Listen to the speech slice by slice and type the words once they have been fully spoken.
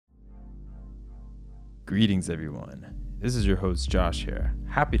Greetings, everyone. This is your host, Josh here.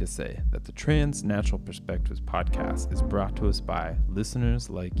 Happy to say that the Trans Natural Perspectives podcast is brought to us by listeners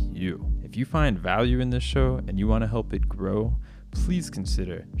like you. If you find value in this show and you want to help it grow, please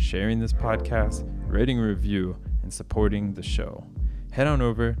consider sharing this podcast, writing a review, and supporting the show. Head on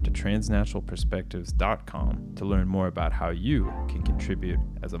over to transnaturalperspectives.com to learn more about how you can contribute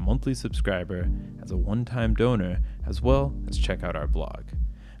as a monthly subscriber, as a one-time donor, as well as check out our blog.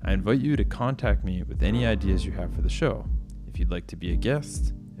 I invite you to contact me with any ideas you have for the show. If you'd like to be a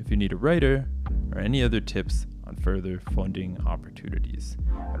guest, if you need a writer, or any other tips on further funding opportunities.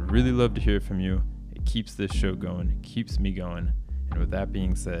 I'd really love to hear from you. It keeps this show going, it keeps me going. And with that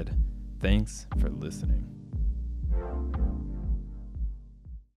being said, thanks for listening.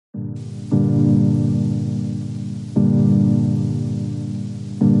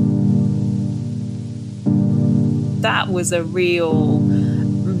 That was a real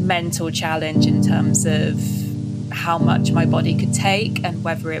mental challenge in terms of how much my body could take and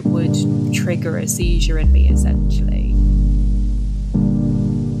whether it would trigger a seizure in me, essentially.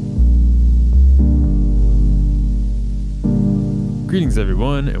 Greetings,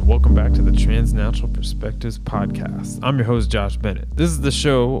 everyone, and welcome back to the Trans Natural Perspectives podcast. I'm your host, Josh Bennett. This is the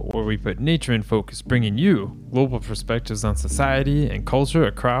show where we put nature in focus, bringing you global perspectives on society and culture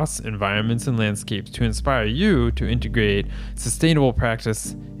across environments and landscapes to inspire you to integrate sustainable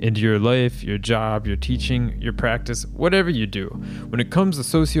practice into your life, your job, your teaching, your practice, whatever you do. When it comes to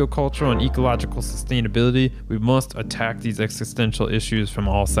sociocultural and ecological sustainability, we must attack these existential issues from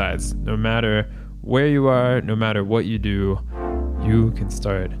all sides. No matter where you are, no matter what you do, you can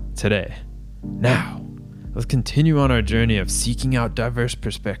start today. Now, let's continue on our journey of seeking out diverse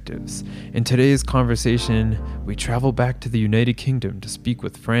perspectives. In today's conversation, we travel back to the United Kingdom to speak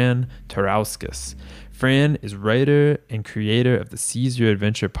with Fran Tarauskas. Fran is writer and creator of the Seize Your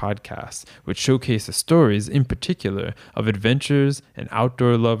Adventure podcast, which showcases stories, in particular, of adventurers and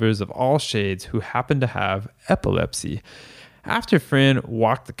outdoor lovers of all shades who happen to have epilepsy. After Fran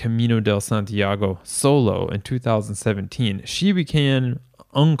walked the Camino del Santiago solo in 2017, she became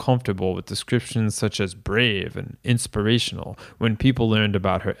uncomfortable with descriptions such as brave and inspirational when people learned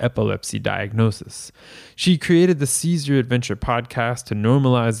about her epilepsy diagnosis. She created the Seize Your Adventure podcast to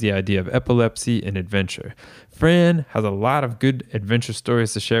normalize the idea of epilepsy and adventure. Fran has a lot of good adventure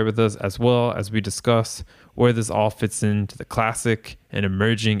stories to share with us, as well as we discuss where this all fits into the classic and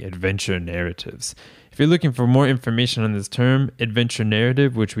emerging adventure narratives. If you're looking for more information on this term, adventure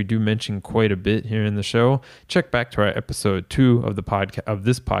narrative, which we do mention quite a bit here in the show, check back to our episode 2 of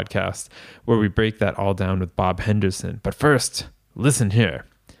this podcast, where we break that all down with Bob Henderson. But first, listen here.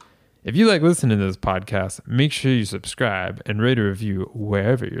 If you like listening to this podcast, make sure you subscribe and rate a review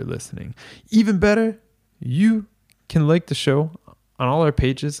wherever you're listening. Even better, you can like the show on all our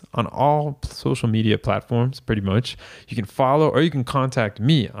pages, on all social media platforms, pretty much. You can follow or you can contact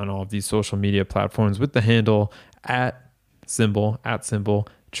me on all of these social media platforms with the handle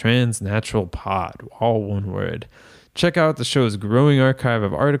 @transnaturalpod, all one word. Check out the show's growing archive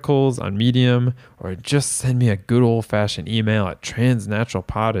of articles on Medium, or just send me a good old-fashioned email at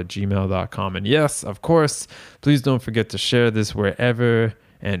transnaturalpod@gmail.com. And yes, of course, please don't forget to share this wherever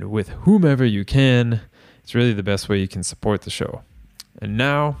and with whomever you can. It's really the best way you can support the show. And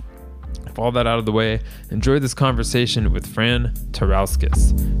now, with all that out of the way, enjoy this conversation with Fran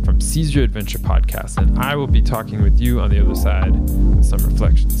Tarauskas from Seize Your Adventure podcast, and I will be talking with you on the other side with some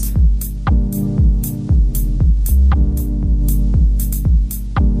reflections.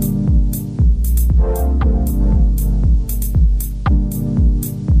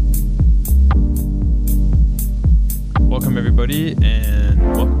 Welcome, everybody, and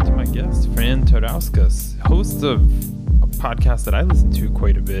welcome to my guest, Fran Tarauskas, host of podcast that I listen to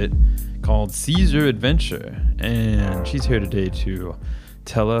quite a bit called Seize Your Adventure, and she's here today to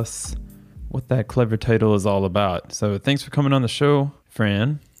tell us what that clever title is all about. So thanks for coming on the show,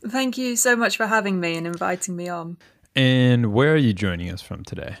 Fran. Thank you so much for having me and inviting me on. And where are you joining us from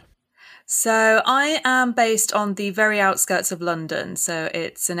today? So I am based on the very outskirts of London. So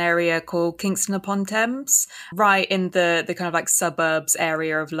it's an area called Kingston upon Thames, right in the kind of like suburbs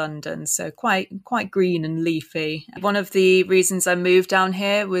area of London. So quite green and leafy. One of the reasons I moved down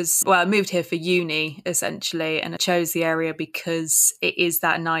here was, I moved here for uni essentially, and I chose the area because it is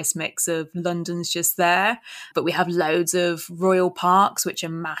that nice mix of London's just there, but we have loads of royal parks, which are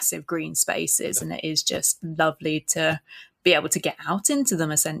massive green spaces, and it is just lovely to be able to get out into them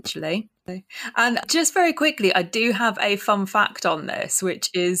essentially. And just very quickly, I do have a fun fact on this, which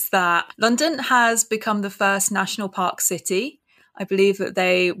is that London has become the first national park city. I believe that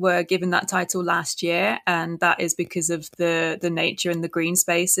they were given that title last year, and that is because of the nature and the green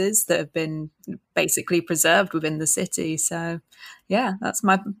spaces that have been basically preserved within the city. So, yeah, that's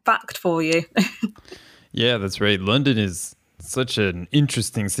my fact for you. Yeah, that's right. London is such an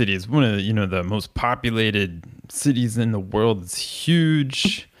interesting city. It's one of the most populated cities in the world. It's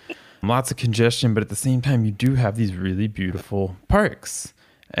huge, lots of congestion, but at the same time, you do have these really beautiful parks.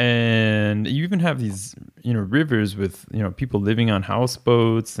 And you even have these, rivers with, people living on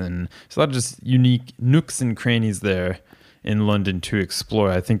houseboats, and there's a lot of just unique nooks and crannies there in London to explore.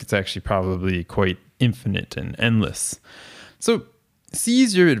 I think it's actually probably quite infinite and endless. So,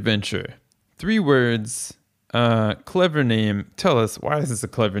 seize your adventure. 3 words, clever name. Tell us, why is this a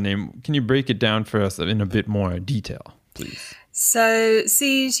clever name? Can you break it down for us in a bit more detail, please? So,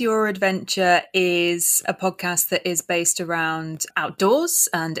 Seize Your Adventure is a podcast that is based around outdoors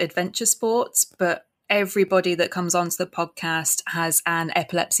and adventure sports, but everybody that comes onto the podcast has an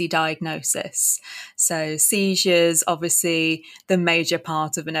epilepsy diagnosis. So seizures, obviously the major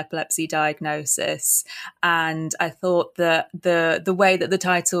part of an epilepsy diagnosis. And I thought that the way that the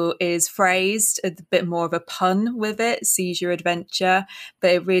title is phrased, a bit more of a pun with it, Seize Your Adventure,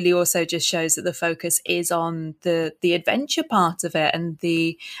 but it really also just shows that the focus is on the adventure part of it and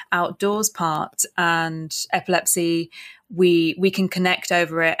the outdoors part. And epilepsy, we can connect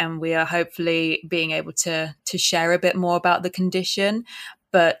over it, and we are hopefully being able to share a bit more about the condition,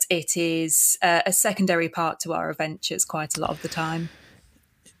 but it is a secondary part to our adventures quite a lot of the time.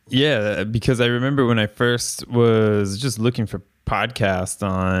 Yeah, because I remember when I first was just looking for podcasts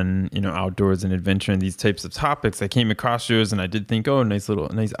on, outdoors and adventure and these types of topics, I came across yours and I did think, oh, nice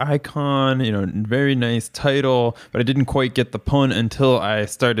icon, very nice title, but I didn't quite get the pun until I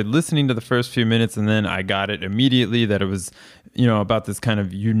started listening to the first few minutes, and then I got it immediately that it was, about this kind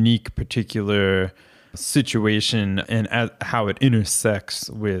of unique particular situation and how it intersects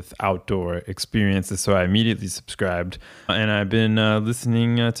with outdoor experiences. So I immediately subscribed, and I've been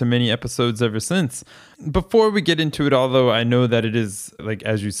listening to many episodes ever since. Before we get into it, although I know that it is, like,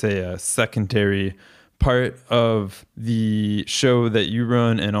 as you say, a secondary part of the show that you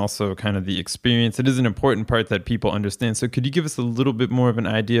run and also kind of the experience, it is an important part that people understand. So could you give us a little bit more of an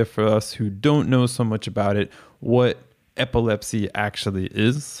idea for us who don't know so much about it, what epilepsy actually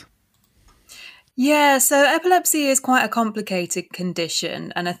is? Yeah, so epilepsy is quite a complicated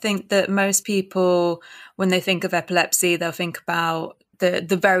condition. And I think that most people, when they think of epilepsy, they'll think about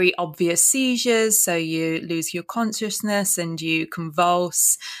the very obvious seizures. So you lose your consciousness and you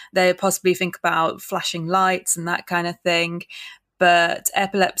convulse. They possibly think about flashing lights and that kind of thing. But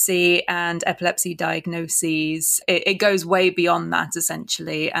epilepsy and epilepsy diagnoses, it goes way beyond that,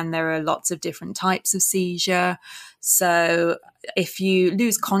 essentially. And there are lots of different types of seizure. So if you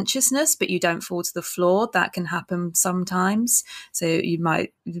lose consciousness, but you don't fall to the floor, that can happen sometimes. So you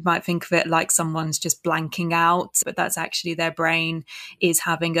might think of it like someone's just blanking out, but that's actually their brain is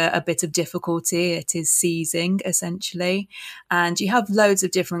having a bit of difficulty. It is seizing, essentially. And you have loads of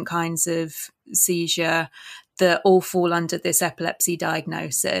different kinds of seizure that all fall under this epilepsy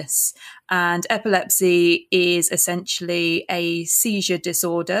diagnosis. And epilepsy is essentially a seizure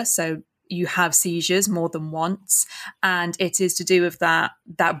disorder. So you have seizures more than once, and it is to do with that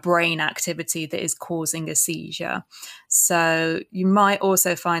brain activity that is causing a seizure. So you might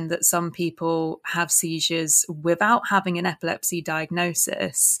also find that some people have seizures without having an epilepsy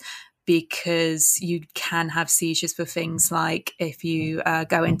diagnosis, because you can have seizures for things like if you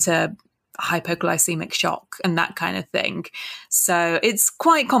go into hypoglycemic shock and that kind of thing. So it's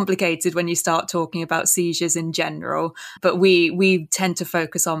quite complicated when you start talking about seizures in general, but we tend to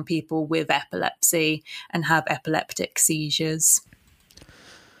focus on people with epilepsy and have epileptic seizures.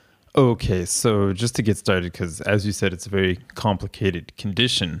 Okay, so just to get started, because as you said, it's a very complicated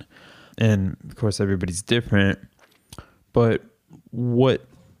condition, and of course everybody's different, but what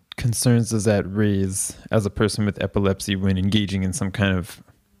concerns does that raise as a person with epilepsy when engaging in some kind of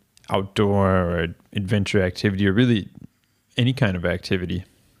outdoor or adventure activity, or really any kind of activity?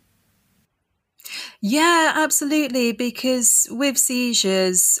 Yeah, absolutely. Because with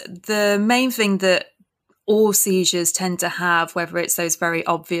seizures, the main thing that all seizures tend to have, whether it's those very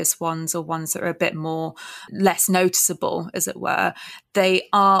obvious ones or ones that are a bit more less noticeable, as it were, they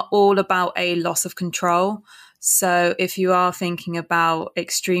are all about a loss of control. So if you are thinking about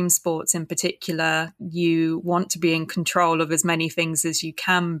extreme sports in particular, you want to be in control of as many things as you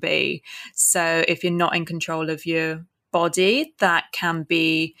can be. So if you're not in control of your body, that can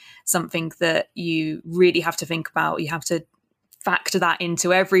be something that you really have to think about. You have to factor that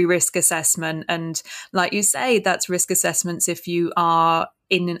into every risk assessment. And like you say, that's risk assessments if you are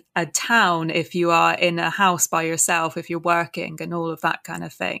in a town, if you are in a house by yourself, if you're working, and all of that kind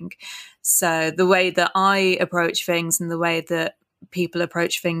of thing. So the way that I approach things and the way that people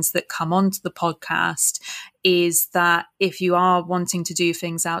approach things that come onto the podcast is that if you are wanting to do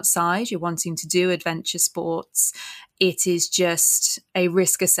things outside, you're wanting to do adventure sports, it is just a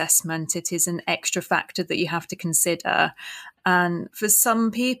risk assessment. It is an extra factor that you have to consider. And for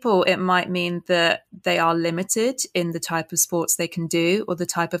some people, it might mean that they are limited in the type of sports they can do or the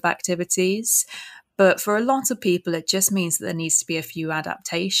type of activities. But for a lot of people, it just means that there needs to be a few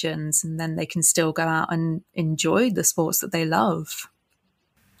adaptations, and then they can still go out and enjoy the sports that they love.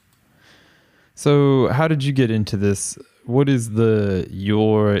 So how did you get into this? What is the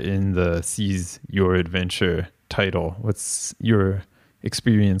You're in the Seize Your Adventure title? What's your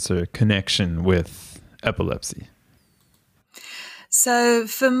experience or connection with epilepsy? So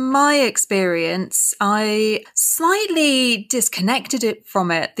for my experience, I slightly disconnected it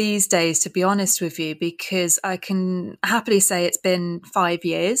from it these days, to be honest with you, because I can happily say it's been 5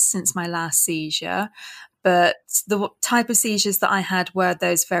 years since my last seizure. But the type of seizures that I had were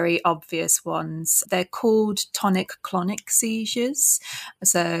those very obvious ones. They're called tonic-clonic seizures.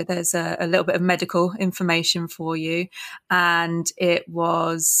 So there's a little bit of medical information for you. And it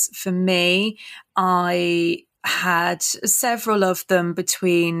was, for me, I had several of them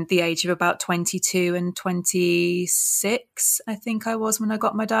between the age of about 22 and 26, I think I was when I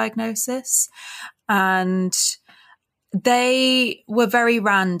got my diagnosis. And they were very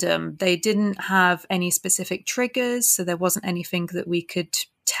random. They didn't have any specific triggers, so there wasn't anything that we could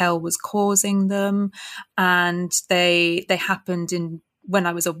tell was causing them. And they happened when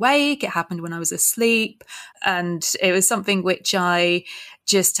I was awake, it happened when I was asleep, and it was something which I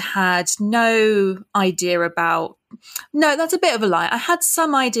just had no idea about. No, that's a bit of a lie. I had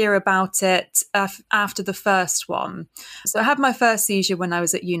some idea about it after the first one. So I had my first seizure when I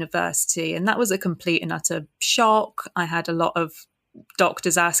was at university, and that was a complete and utter shock. I had a lot of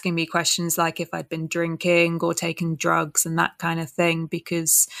doctors asking me questions like if I'd been drinking or taking drugs and that kind of thing,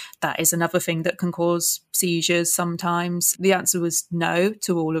 because that is another thing that can cause seizures sometimes. The answer was no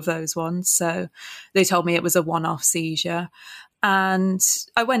to all of those ones. So they told me it was a one-off seizure. And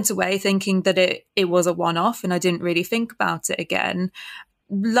I went away thinking that it was a one-off, and I didn't really think about it again.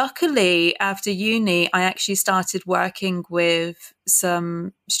 Luckily, after uni, I actually started working with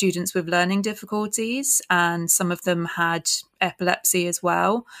some students with learning difficulties, and some of them had epilepsy as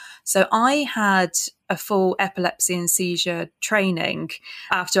well. So I had a full epilepsy and seizure training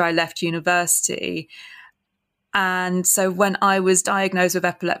after I left university. And so when I was diagnosed with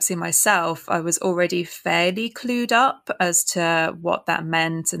epilepsy myself, I was already fairly clued up as to what that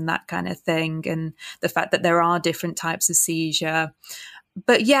meant and that kind of thing, and the fact that there are different types of seizure.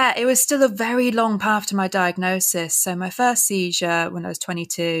 But yeah, it was still a very long path to my diagnosis. So my first seizure when I was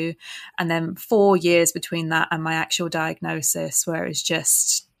 22, and then 4 years between that and my actual diagnosis, where it was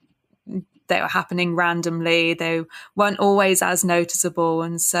just, they were happening randomly. They weren't always as noticeable.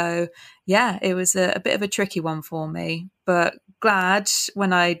 And so, yeah, it was a bit of a tricky one for me. But glad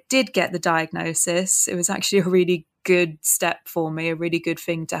when I did get the diagnosis, it was actually a really good step for me, a really good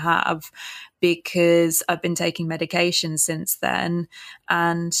thing to have, because I've been taking medication since then.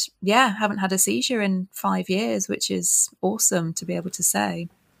 And yeah, haven't had a seizure in 5 years, which is awesome to be able to say.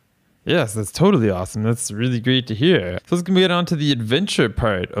 Yes, that's totally awesome. That's really great to hear. So let's get on to the adventure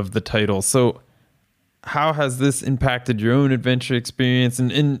part of the title. So how has this impacted your own adventure experience?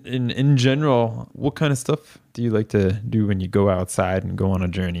 And in general, what kind of stuff do you like to do when you go outside and go on a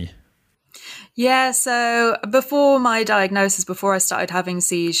journey? Yeah, so before my diagnosis, before I started having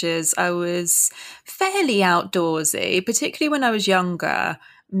seizures, I was fairly outdoorsy, particularly when I was younger.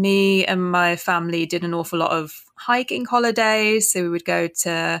 Me and my family did an awful lot of hiking holidays. So we would go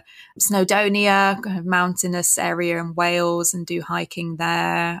to Snowdonia, kind of mountainous area in Wales, and do hiking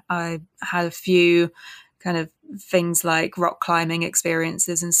there. I had a few kind of things like rock climbing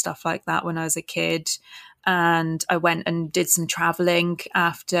experiences and stuff like that when I was a kid. And I went and did some traveling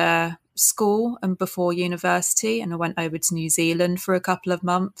after school and before university, and I went over to New Zealand for a couple of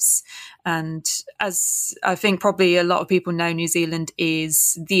months. And as I think probably a lot of people know, New Zealand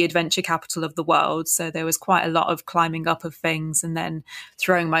is the adventure capital of the world, so there was quite a lot of climbing up of things and then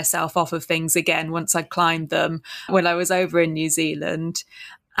throwing myself off of things again once I'd climbed them when I was over in New Zealand.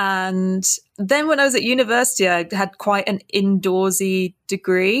 And then when I was at university, I had quite an indoorsy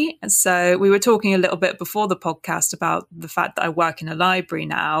degree. So we were talking a little bit before the podcast about the fact that I work in a library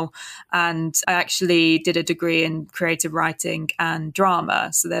now. And I actually did a degree in creative writing and drama.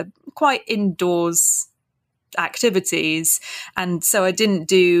 So they're quite indoors activities. And so I didn't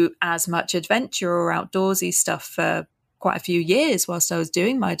do as much adventure or outdoorsy stuff for quite a few years whilst I was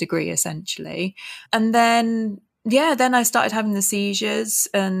doing my degree, essentially. And then, then I started having the seizures,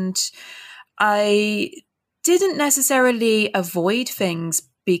 and I didn't necessarily avoid things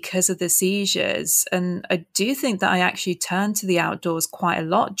because of the seizures. And I do think that I actually turned to the outdoors quite a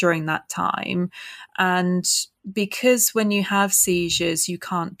lot during that time. And because when you have seizures, you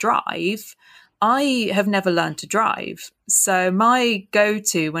can't drive, I have never learned to drive. So my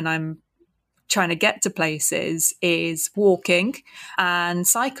go-to when I'm trying to get to places is walking and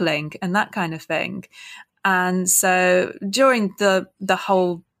cycling and that kind of thing. And so during the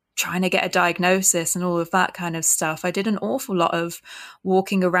whole trying to get a diagnosis and all of that kind of stuff, I did an awful lot of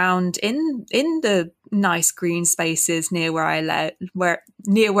walking around in the nice green spaces near where I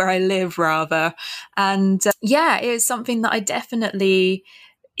live rather. And it was something that I definitely,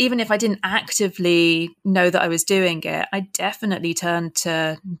 even if I didn't actively know that I was doing it, I definitely turned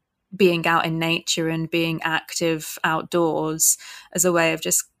to being out in nature and being active outdoors as a way of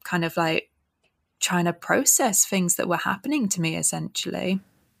just kind of like trying to process things that were happening to me, essentially.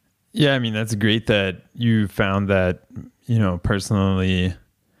 Yeah, I mean, that's great that you found that, personally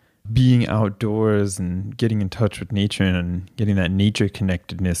being outdoors and getting in touch with nature and getting that nature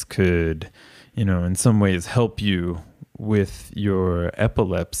connectedness could, in some ways help you with your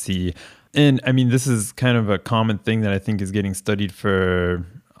epilepsy. And I mean, this is kind of a common thing that I think is getting studied for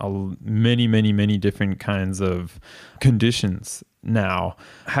many, many, many different kinds of conditions now.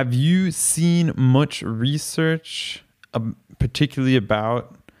 Have you seen much research, particularly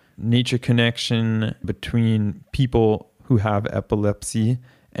about nature connection between people who have epilepsy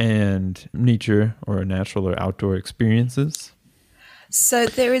and nature or natural or outdoor experiences? So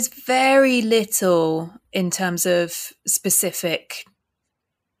there is very little in terms of specific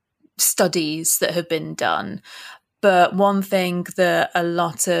studies that have been done. But one thing that a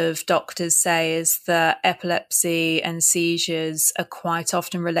lot of doctors say is that epilepsy and seizures are quite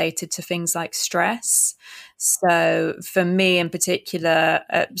often related to things like stress. So for me in particular,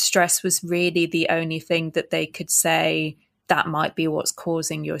 stress was really the only thing that they could say that might be what's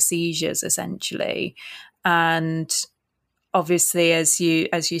causing your seizures, essentially. And obviously, as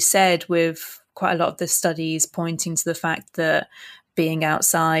you said, with quite a lot of the studies pointing to the fact that being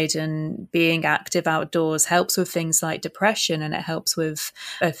outside and being active outdoors helps with things like depression, and it helps with,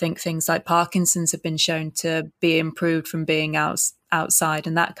 I think, things like Parkinson's have been shown to be improved from being outside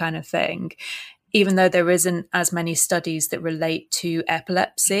and that kind of thing. Even though there isn't as many studies that relate to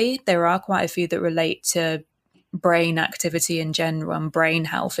epilepsy, there are quite a few that relate to brain activity in general and brain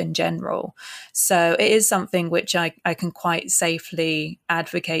health in general. So it is something which I can quite safely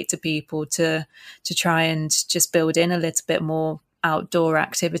advocate to people to try and just build in a little bit more outdoor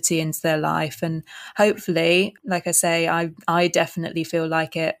activity into their life. And hopefully, like I say, I definitely feel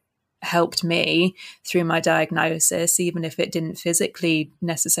like it helped me through my diagnosis, even if it didn't physically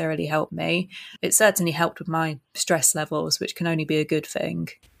necessarily help me. It certainly helped with my stress levels, which can only be a good thing.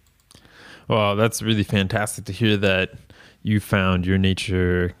 Well, that's really fantastic to hear that you found your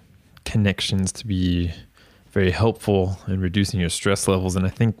nature connections to be very helpful in reducing your stress levels. And I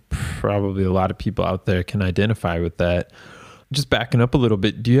think probably a lot of people out there can identify with that. Just backing up a little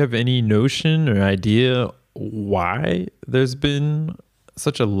bit, do you have any notion or idea why there's been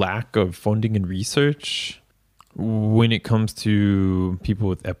such a lack of funding and research when it comes to people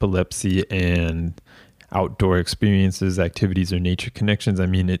with epilepsy and outdoor experiences, activities, or nature connections? I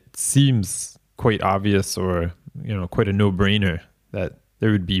mean, it seems quite obvious or, quite a no-brainer that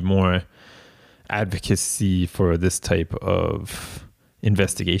there would be more advocacy for this type of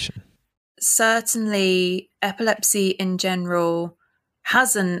investigation. Certainly, epilepsy in general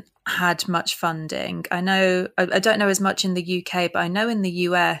hasn't had much funding. I don't know as much in the UK, but I know in the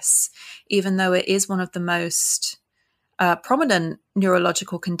US, even though it is one of the most prominent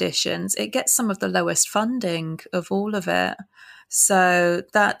neurological conditions, it gets some of the lowest funding of all of it. So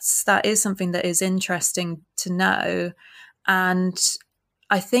that is something that is interesting to know. And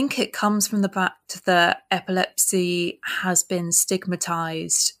I think it comes from the fact that epilepsy has been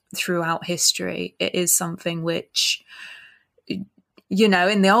stigmatized throughout history. It is something which, in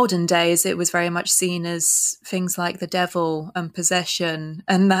the olden days, it was very much seen as things like the devil and possession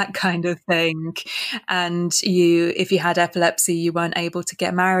and that kind of thing. And if you had epilepsy, you weren't able to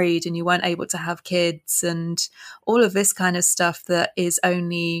get married and you weren't able to have kids and all of this kind of stuff that is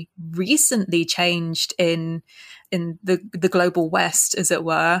only recently changed in the global West, as it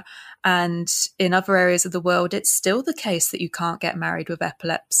were. And in other areas of the world, it's still the case that you can't get married with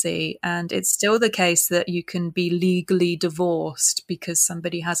epilepsy. And it's still the case that you can be legally divorced because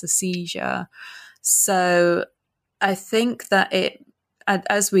somebody has a seizure. So I think that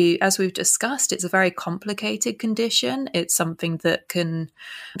as we've discussed, it's a very complicated condition. It's something that can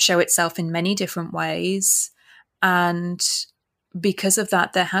show itself in many different ways. And because of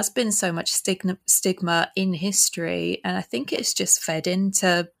that, there has been so much stigma in history. And I think it's just fed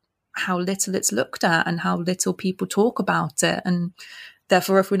into how little it's looked at and how little people talk about it. And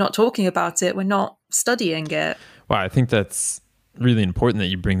therefore, if we're not talking about it, we're not studying it. Wow, I think that's really important that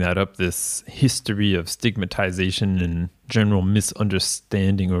you bring that up, this history of stigmatization and general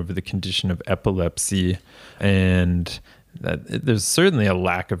misunderstanding over the condition of epilepsy. And that there's certainly a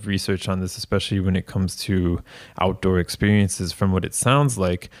lack of research on this, especially when it comes to outdoor experiences from what it sounds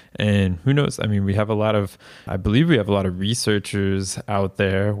like. And who knows? I mean, I believe we have a lot of researchers out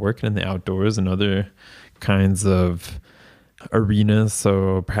there working in the outdoors and other kinds of arenas.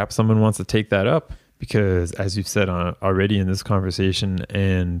 So perhaps someone wants to take that up. Because as you've said already in this conversation,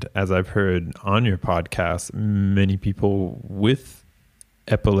 and as I've heard on your podcast, many people with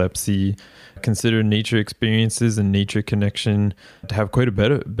epilepsy consider nature experiences and nature connection to have quite a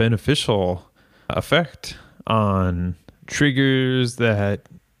beneficial effect on triggers that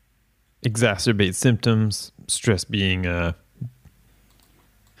exacerbate symptoms, stress being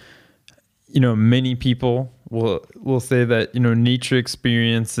many people will say that, nature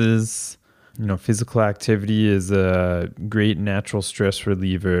experiences, physical activity is a great natural stress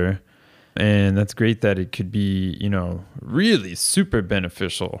reliever. And that's great that it could be, really super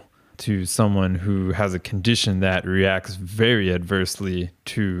beneficial to someone who has a condition that reacts very adversely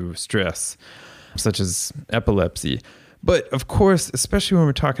to stress, such as epilepsy. But of course, especially when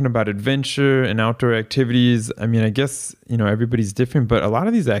we're talking about adventure and outdoor activities, I mean, I guess, everybody's different, but a lot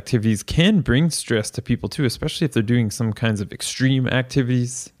of these activities can bring stress to people too, especially if they're doing some kinds of extreme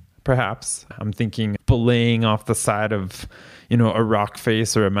activities. Perhaps I'm thinking belaying off the side of, a rock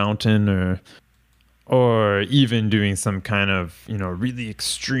face or a mountain, or even doing some kind of, really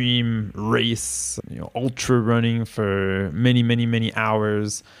extreme race, ultra running for many, many, many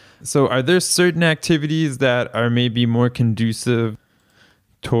hours. So are there certain activities that are maybe more conducive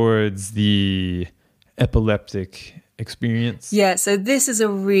towards the epileptic experience? Yeah, so this is a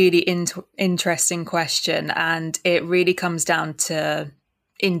really interesting question, and it really comes down to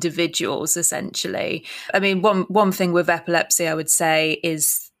individuals, essentially. I mean, one thing with epilepsy, I would say,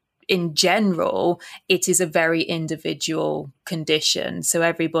 is in general, it is a very individual condition. So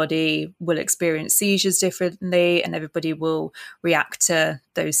everybody will experience seizures differently, and everybody will react to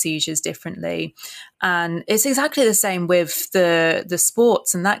those seizures differently. And it's exactly the same with the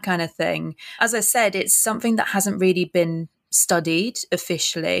sports and that kind of thing. As I said, it's something that hasn't really been studied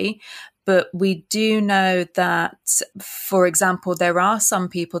officially. But we do know that, for example, there are some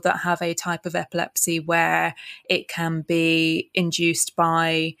people that have a type of epilepsy where it can be induced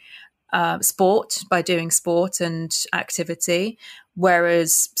by sport, by doing sport and activity.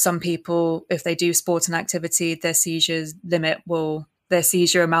 Whereas some people, if they do sport and activity, their seizure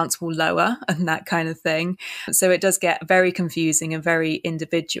amounts will lower and that kind of thing. So it does get very confusing and very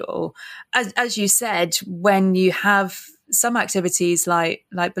individual. As you said, when you have some activities like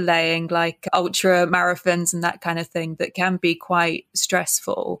belaying, like ultra marathons and that kind of thing that can be quite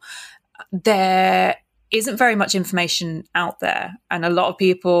stressful, there isn't very much information out there. And a lot of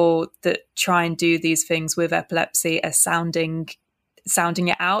people that try and do these things with epilepsy are sounding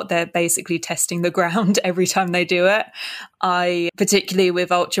it out. They're basically testing the ground every time they do it. Particularly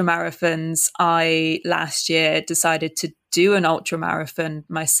with ultra marathons, last year decided to do an ultra marathon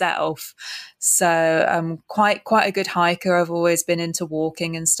myself. So I'm quite a good hiker. I've always been into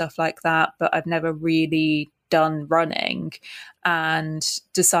walking and stuff like that, but I've never really done running, and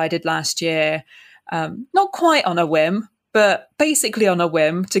decided last year, not quite on a whim, but basically on a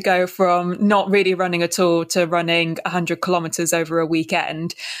whim, to go from not really running at all to running 100 kilometers over a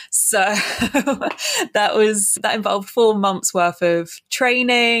weekend. So that involved 4 months worth of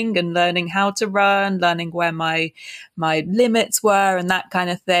training and learning how to run, learning where my limits were and that kind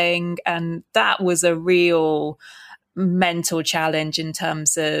of thing. And that was a real mental challenge in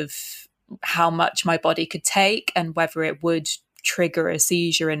terms of how much my body could take and whether it would trigger a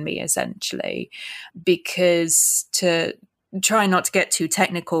seizure in me, essentially. Because, to try not to get too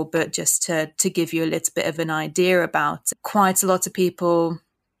technical, but just to give you a little bit of an idea about it, quite a lot of people,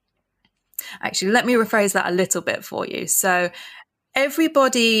 actually, let me rephrase that a little bit for you. So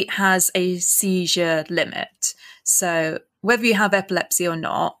everybody has a seizure limit. So whether you have epilepsy or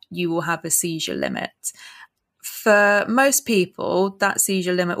not, you will have a seizure limit. For most people, that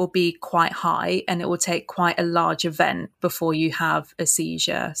seizure limit will be quite high and it will take quite a large event before you have a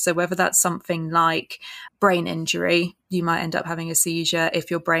seizure. So whether that's something like brain injury, you might end up having a seizure if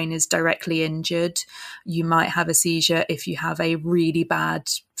your brain is directly injured. You might have a seizure if you have a really bad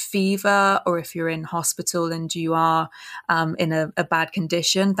fever, or if you're in hospital and you are in a bad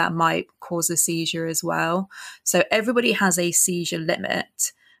condition, that might cause a seizure as well. So everybody has a seizure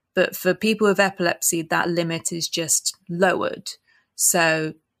limit. But for people with epilepsy, that limit is just lowered.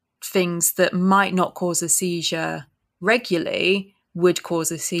 So things that might not cause a seizure regularly would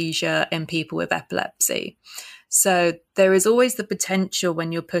cause a seizure in people with epilepsy. So there is always the potential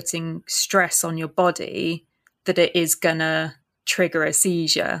when you're putting stress on your body that it is going to trigger a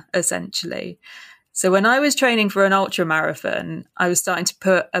seizure, essentially. So when I was training for an ultra marathon, I was starting to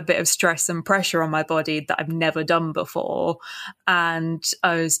put a bit of stress and pressure on my body that I've never done before. And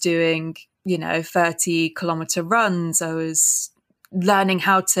I was doing, 30-kilometer runs. I was learning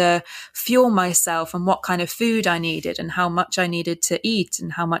how to fuel myself and what kind of food I needed and how much I needed to eat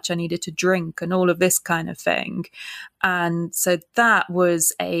and how much I needed to drink and all of this kind of thing. And so that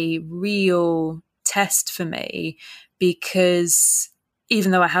was a real test for me, because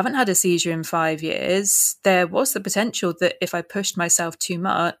even though I haven't had a seizure in 5 years, there was the potential that if I pushed myself too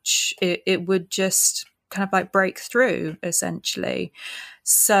much, it would just kind of like break through, essentially.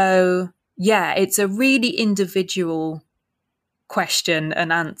 So, yeah, it's a really individual question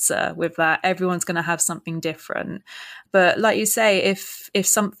and answer with that. Everyone's going to have something different. But like you say, if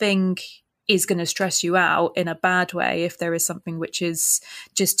something is going to stress you out in a bad way, if there is something which is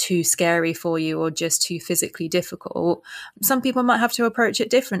just too scary for you or just too physically difficult, some people might have to approach it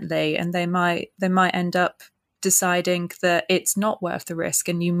differently, and they might end up deciding that it's not worth the risk,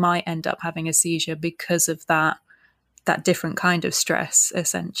 and you might end up having a seizure because of that different kind of stress,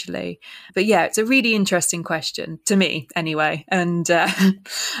 essentially. But yeah, it's a really interesting question to me anyway. And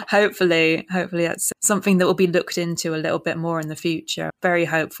hopefully that's something that will be looked into a little bit more in the future. Very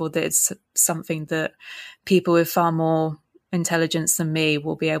hopeful that it's something that people with far more intelligence than me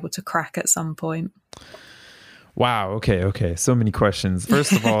will be able to crack at some point. Wow. Okay. So many questions.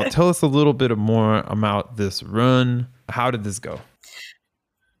 First of all, tell us a little bit more about this run. How did this go?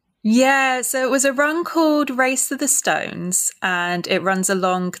 Yeah, so it was a run called Race to the Stones, and it runs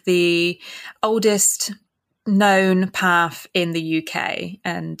along the oldest known path in the UK,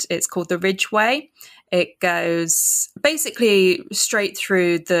 and it's called the Ridgeway. It goes basically straight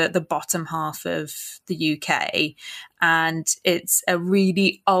through the bottom half of the UK, and it's a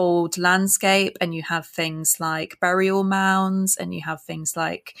really old landscape, and you have things like burial mounds, and you have things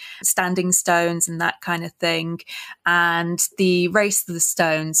like standing stones and that kind of thing. And the Race to the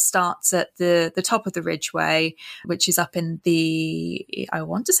Stones starts at the top of the Ridgeway, which is up in I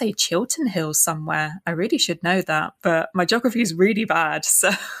want to say Chiltern Hills somewhere. I really should know that, but my geography is really bad,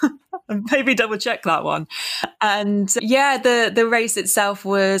 so maybe double check that one. And yeah, the race itself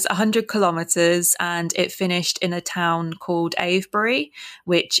was 100 kilometers, and it finished in a town called Avebury,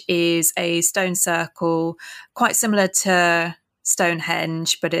 which is a stone circle quite similar to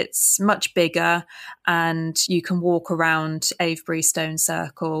Stonehenge, but it's much bigger, and you can walk around Avebury Stone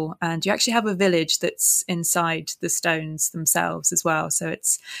Circle, and you actually have a village that's inside the stones themselves as well. So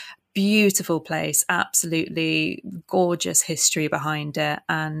it's beautiful place, absolutely gorgeous history behind it.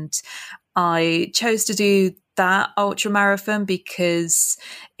 And I chose to do that ultra marathon because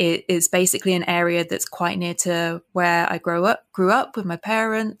it is basically an area that's quite near to where I grew up with my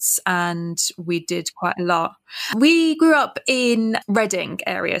parents, and we did quite a lot. We grew up in Reading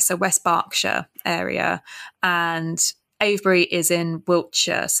area, so West Berkshire area, and Avebury is in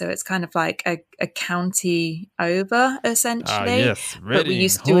Wiltshire, so it's kind of like a county over, essentially. Yes, Reading, but we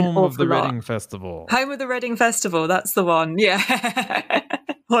used to do an home of the lot. Reading Festival. Home of the Reading Festival, that's the one, yeah.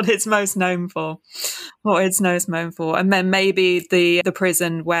 What it's most known for. And then maybe the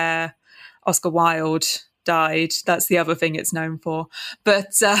prison where Oscar Wilde died, that's the other thing it's known for.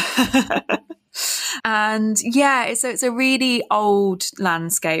 But and yeah, so it's a really old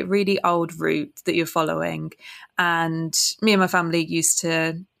landscape, really old route that you're following. And me and my family used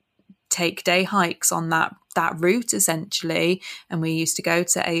to take day hikes on that route, essentially. And we used to go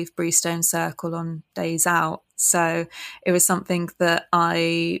to Avebury Stone Circle on days out. So it was something that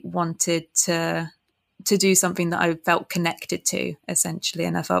I wanted to do, something that I felt connected to, essentially.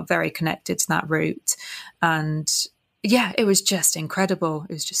 And I felt very connected to that route. And yeah, it was just incredible.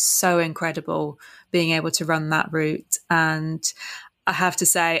 It was just so incredible being able to run that route. And I have to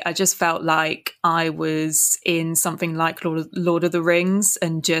say, I just felt like I was in something like Lord of the Rings,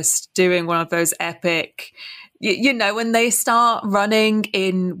 and just doing one of those epic when they start running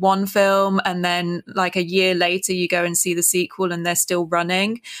in one film and then like a year later you go and see the sequel and they're still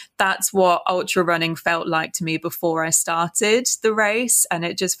running. That's what ultra running felt like to me before I started the race. And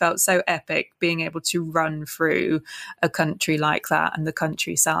it just felt so epic being able to run through a country like that and the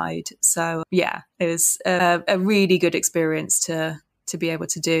countryside. So yeah, it was a really good experience to be able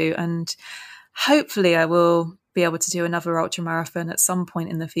to do. And hopefully I will be able to do another ultra marathon at some point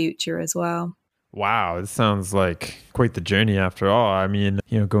in the future as well. Wow, it sounds like quite the journey after all. I mean,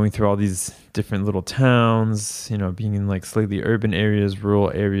 going through all these different little towns, being in like slightly urban areas,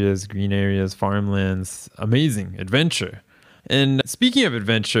 rural areas, green areas, farmlands, amazing adventure. And speaking of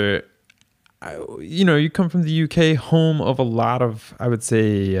adventure, you come from the UK, home of a lot of, I would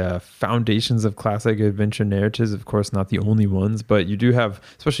say, foundations of classic adventure narratives. Of course, not the only ones, but you do have,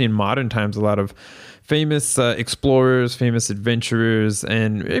 especially in modern times, a lot of famous explorers, famous adventurers,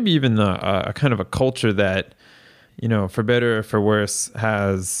 and maybe even a kind of a culture that, for better or for worse,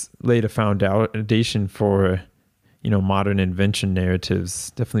 has laid a foundation for, modern invention narratives.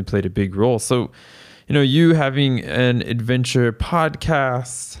 Definitely played a big role. So, you having an adventure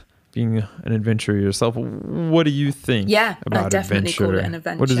podcast, being an adventurer yourself, what do you think about I definitely adventure? call it an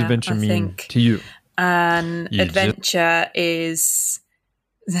adventure. What does adventure mean to you? An adventure is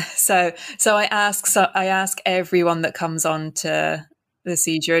so I ask everyone that comes on to the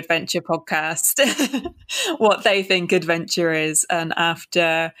Seed Your Adventure podcast what they think adventure is. And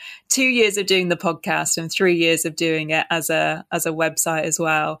after 2 years of doing the podcast and 3 years of doing it as a website as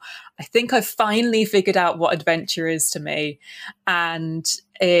well, I think I've finally figured out what adventure is to me. And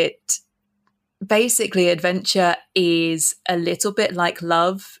basically adventure is a little bit like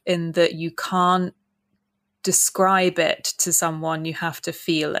love in that you can't describe it to someone, you have to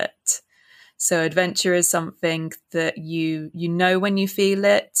feel it. So adventure is something that you know when you feel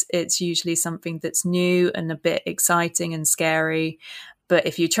it. It's usually something that's new and a bit exciting and scary. But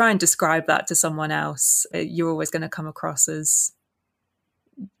if you try and describe that to someone else, you're always going to come across as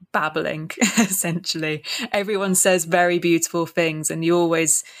babbling, essentially. Everyone says very beautiful things, and you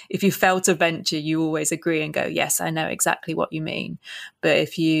always, if you felt adventure, you always agree and go, yes, I know exactly what you mean. But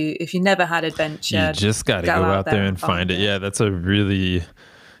if you never had adventure, you just got to go out there and find it. Yeah, that's a really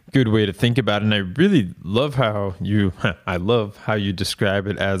good way to think about it. And I really love how you describe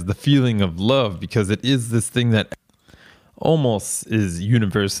it as the feeling of love, because it is this thing that almost is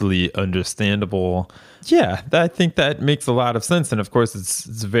universally understandable. Yeah, I think that makes a lot of sense. And of course, it's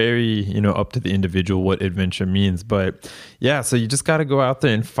very, up to the individual what adventure means. But yeah, so you just got to go out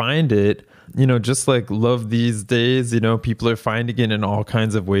there and find it. Just like love these days, people are finding it in all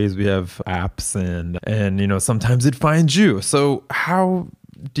kinds of ways. We have apps and sometimes it finds you. So how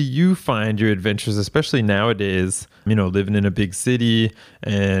do you find your adventures, especially nowadays, living in a big city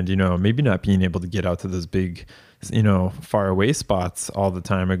and, maybe not being able to get out to those big, far away spots all the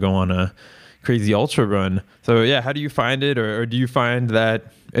time or go on a crazy ultra run? So yeah, how do you find it? Or do you find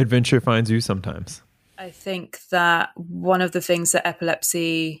that adventure finds you sometimes? I think that one of the things that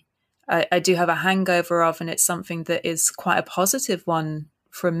epilepsy, I do have a hangover of, and it's something that is quite a positive one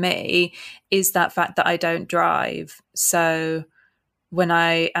for me, is that fact that I don't drive. So when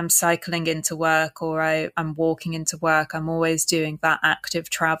I am cycling into work or I'm walking into work, I'm always doing that active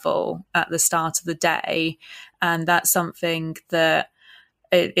travel at the start of the day. And that's something that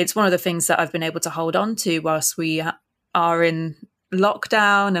it's one of the things that I've been able to hold on to whilst we are in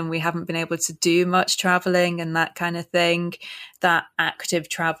lockdown and we haven't been able to do much traveling and that kind of thing. That active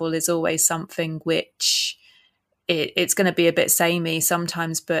travel is always something which it's going to be a bit samey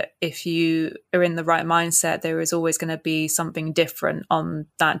sometimes, but if you are in the right mindset, there is always going to be something different on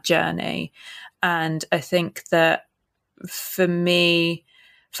that journey. And I think that for me,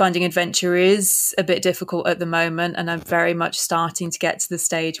 finding adventure is a bit difficult at the moment, and I'm very much starting to get to the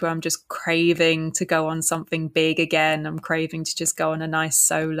stage where I'm just craving to go on something big again. I'm craving to just go on a nice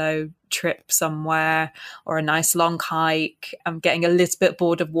solo trip somewhere or a nice long hike. I'm getting a little bit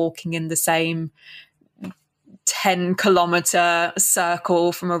bored of walking in the same 10-kilometer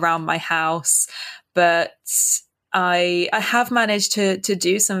circle from around my house, but I have managed to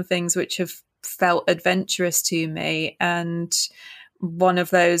do some things which have felt adventurous to me. And one of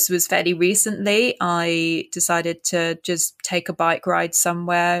those was fairly recently. I decided to just take a bike ride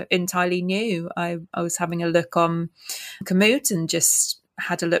somewhere entirely new. I was having a look on Komoot and just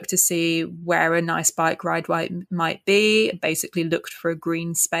had a look to see where a nice bike ride might be. Basically looked for a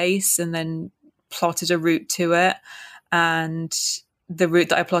green space and then plotted a route to it. And the route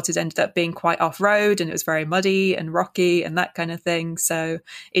that I plotted ended up being quite off-road, and it was very muddy and rocky and that kind of thing. So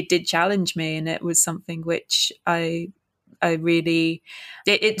it did challenge me, and it was something which I I really,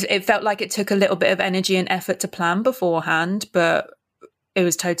 it felt like it took a little bit of energy and effort to plan beforehand, but it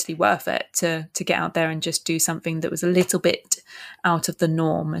was totally worth it to get out there and just do something that was a little bit out of the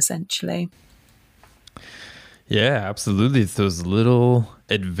norm, essentially. Yeah, absolutely. It's those little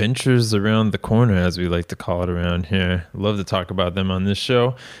adventures around the corner, as we like to call it around here. Love to talk about them on this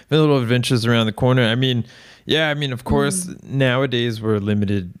show. The little adventures around the corner. I mean, of course, nowadays we're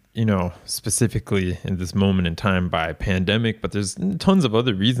limited, specifically in this moment in time by pandemic, but there's tons of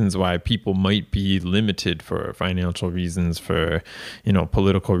other reasons why people might be limited, for financial reasons, for,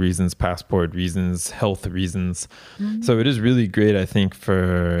 political reasons, passport reasons, health reasons. So it is really great, I think,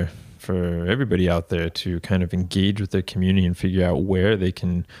 for everybody out there to kind of engage with their community and figure out where they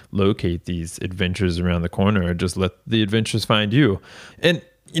can locate these adventures around the corner, or just let the adventures find you. And,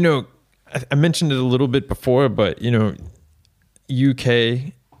 I mentioned it a little bit before, but,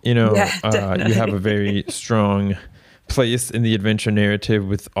 UK, you have a very strong place in the adventure narrative,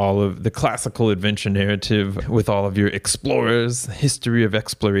 with all of the classical adventure narrative, with all of your explorers, history of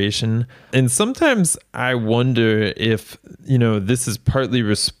exploration. And sometimes I wonder if, this is partly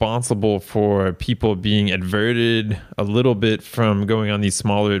responsible for people being adverted a little bit from going on these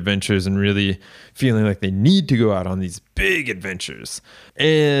smaller adventures and really feeling like they need to go out on these big adventures.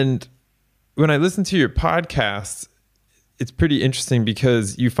 And when I listen to your podcast, it's pretty interesting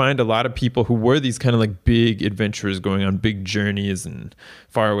because you find a lot of people who were these kind of like big adventurers, going on big journeys and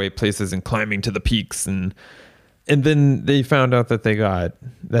faraway places and climbing to the peaks, and then they found out that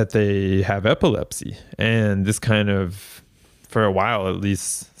they have epilepsy, and this kind of, for a while at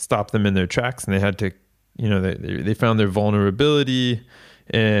least, stopped them in their tracks, and they had to, they found their vulnerability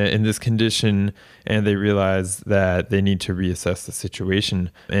in this condition, and they realized that they need to reassess the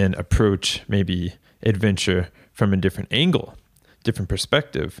situation and approach maybe adventure from a different angle, different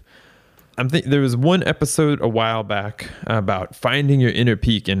perspective. There was one episode a while back about finding your inner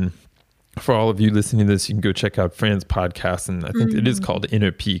peak, and for all of you listening to this, you can go check out Fran's podcast, and I think it is called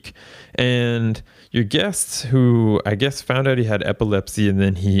Inner Peak. And your guest, who I guess found out he had epilepsy, and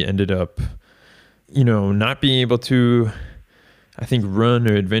then he ended up, not being able to, I think, run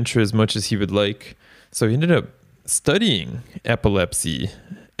or adventure as much as he would like. So he ended up studying epilepsy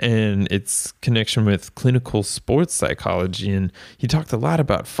and its connection with clinical sports psychology. And he talked a lot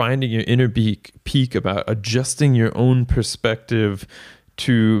about finding your inner peak, about adjusting your own perspective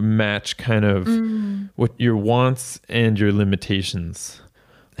to match kind of what your wants and your limitations.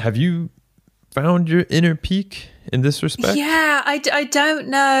 Have you found your inner peak in this respect? Yeah, I don't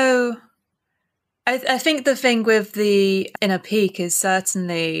know. I think the thing with the inner peak is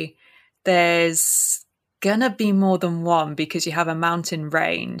certainly there's gonna be more than one, because you have a mountain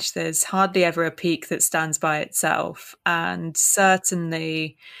range. There's hardly ever a peak that stands by itself. And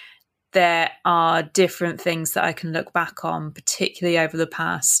certainly there are different things that I can look back on, particularly over the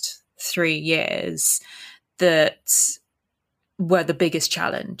past 3 years, that were the biggest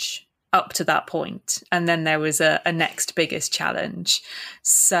challenge up to that point. And then there was a next biggest challenge.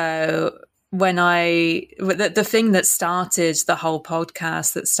 So when the thing that started the whole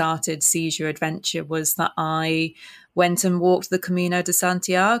podcast, that started Seize Your Adventure, was that I went and walked the Camino de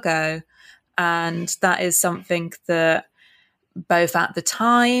Santiago. And that is something that both at the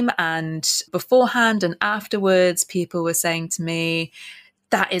time and beforehand and afterwards, people were saying to me,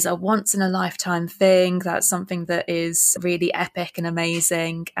 that is a once in a lifetime thing. That's something that is really epic and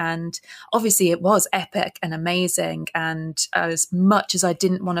amazing. And obviously it was epic and amazing. And as much as I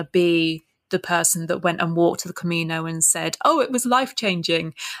didn't want to be the person that went and walked the Camino and said, oh, it was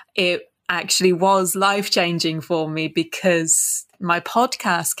life-changing, it actually was life-changing for me, because my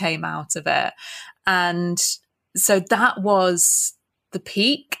podcast came out of it. And so that was the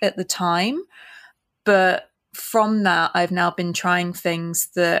peak at the time. But from that, I've now been trying things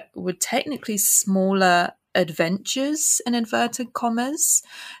that were technically smaller adventures, in inverted commas.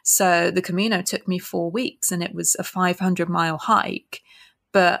 So the Camino took me 4 weeks, and it was a 500-mile hike.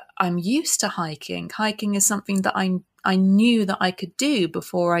 But I'm used to hiking. Hiking is something that I knew that I could do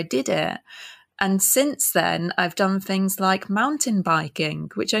before I did it. And since then, I've done things like mountain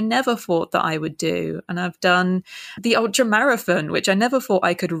biking, which I never thought that I would do. And I've done the ultra marathon, which I never thought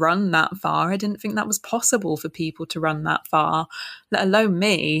I could run that far. I didn't think that was possible for people to run that far, let alone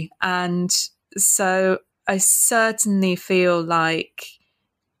me. And so I certainly feel like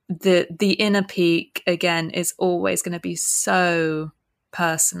the inner peak, again, is always going to be so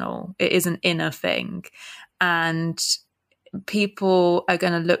personal. It is an inner thing. And people are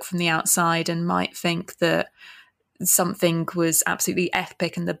going to look from the outside and might think that something was absolutely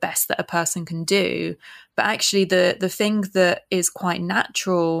epic and the best that a person can do. But actually the thing that is quite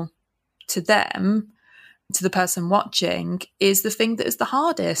natural to them to the person watching is the thing that is the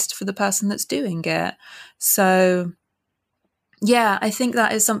hardest for the person that's doing it. So yeah, I think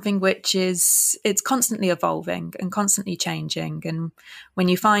that is something which it's constantly evolving and constantly changing. And when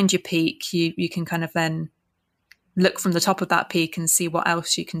you find your peak, you can kind of then look from the top of that peak and see what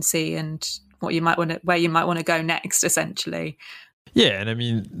else you can see and where you might want to go next, essentially. Yeah, and I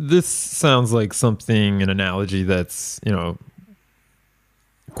mean, this sounds like an analogy that's,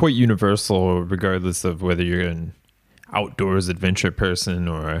 quite universal, regardless of whether you're an outdoors adventure person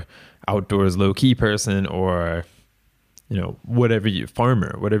or outdoors low-key person or,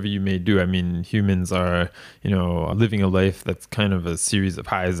 farmer, whatever you may do. I mean, humans are, living a life that's kind of a series of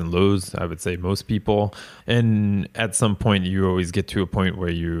highs and lows, I would say most people. And at some point, you always get to a point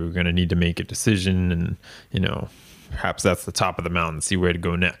where you're going to need to make a decision and, perhaps that's the top of the mountain, see where to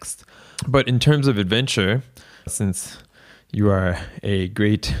go next. But in terms of adventure, since you are a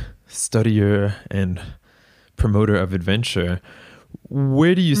great studier and promoter of adventure,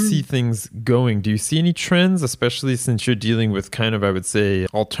 where do you see things going? Do you see any trends, especially since you're dealing with kind of, I would say,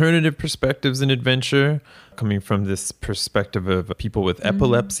 alternative perspectives in adventure, coming from this perspective of people with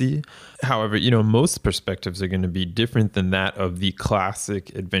epilepsy? However, most perspectives are going to be different than that of the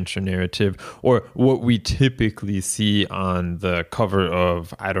classic adventure narrative or what we typically see on the cover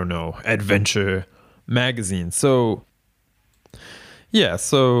of, I don't know, adventure magazine. So yeah,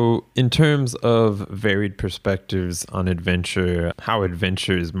 so in terms of varied perspectives on adventure, how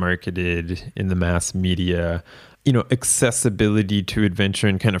adventure is marketed in the mass media, accessibility to adventure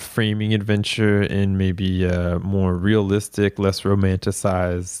and kind of framing adventure in maybe a more realistic, less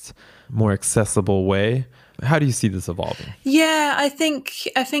romanticized, more accessible way. How do you see this evolving? Yeah, I think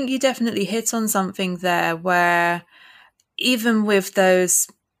you definitely hit on something there where even with those,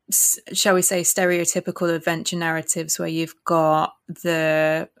 shall we say, stereotypical adventure narratives where you've got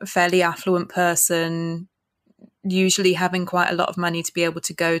the fairly affluent person usually having quite a lot of money to be able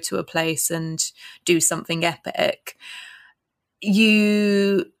to go to a place and do something epic,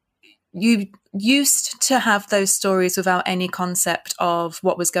 you used to have those stories without any concept of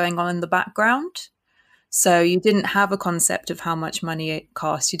what was going on in the background. So you didn't have a concept of how much money it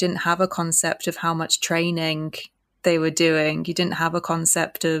cost. You didn't have a concept of how much training they were doing. You didn't have a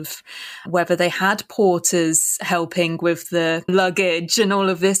concept of whether they had porters helping with the luggage and all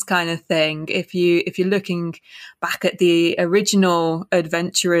of this kind of thing. If you're looking back at the original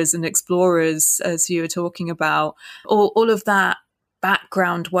adventurers and explorers, as you were talking about, all of that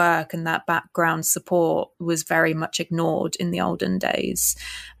background work and that background support was very much ignored in the olden days.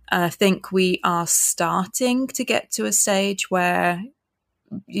 And I think we are starting to get to a stage where,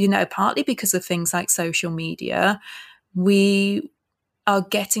 partly because of things like social media, we are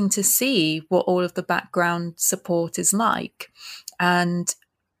getting to see what all of the background support is like. And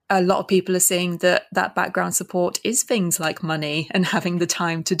a lot of people are seeing that background support is things like money and having the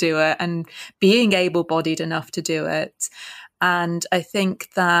time to do it and being able-bodied enough to do it. And I think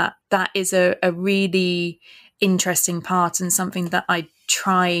that is a really interesting part and something that I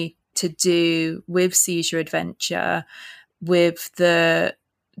try to do with Seizure Adventure, with the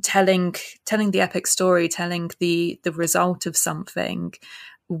telling the epic story, telling the result of something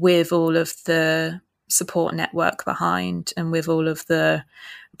with all of the support network behind and with all of the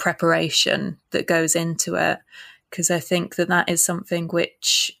preparation that goes into it. Because I think that is something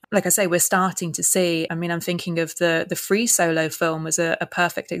which, like I say, we're starting to see. I mean, I'm thinking of the Free Solo film as a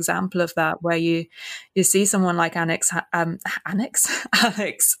perfect example of that, where you see someone like Alex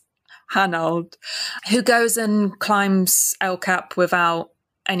Honnold, who goes and climbs El Cap without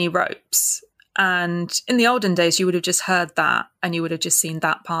any ropes. And in the olden days, you would have just heard that and you would have just seen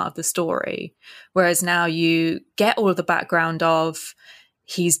that part of the story. Whereas now you get all of the background of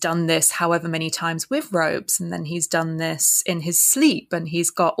he's done this however many times with ropes, and then he's done this in his sleep, and he's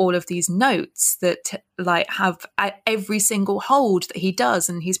got all of these notes that have every single hold that he does,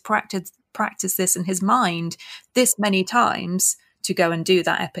 and he's practiced this in his mind this many times to go and do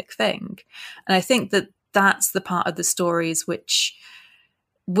that epic thing. And I think that that's the part of the stories which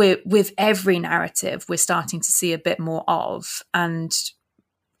with every narrative we're starting to see a bit more of, and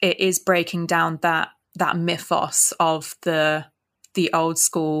it is breaking down that mythos of the old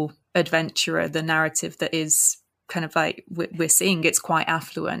school adventurer, the narrative that is kind of like we're seeing it's quite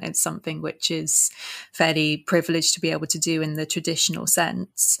affluent. It's something which is fairly privileged to be able to do in the traditional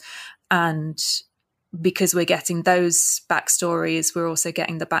sense. And because we're getting those backstories, we're also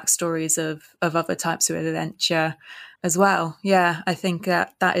getting the backstories of other types of adventure as well. Yeah, I think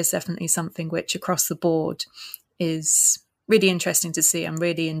that is definitely something which across the board is really interesting to see. I'm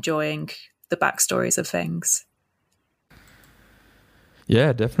really enjoying the backstories of things.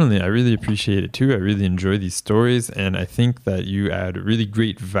 Yeah, definitely. I really appreciate it too. I really enjoy these stories. And I think that you add really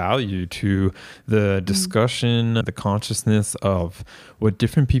great value to the discussion, the consciousness of what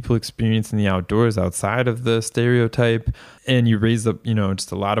different people experience in the outdoors outside of the stereotype. And you raise up,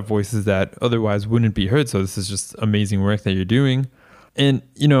 just a lot of voices that otherwise wouldn't be heard. So this is just amazing work that you're doing. And,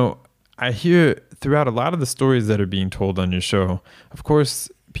 I hear throughout a lot of the stories that are being told on your show, of course,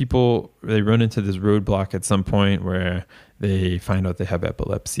 people, they run into this roadblock at some point where they find out they have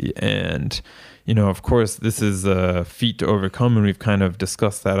epilepsy. And, of course, this is a feat to overcome. And we've kind of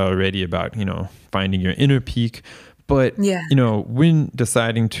discussed that already about, finding your inner peak. But, when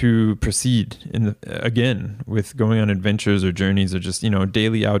deciding to proceed again with going on adventures or journeys or just,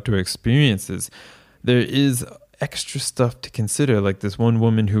 daily outdoor experiences, there is extra stuff to consider. Like this one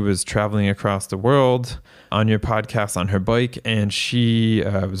woman who was traveling across the world on your podcast on her bike, and she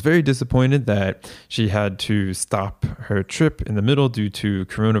was very disappointed that she had to stop her trip in the middle due to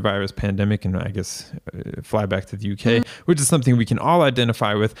coronavirus pandemic and I guess fly back to the UK, which is something we can all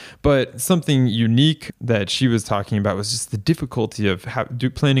identify with. But something unique that she was talking about was just the difficulty of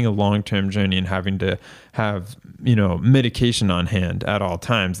planning a long-term journey and having to have medication on hand at all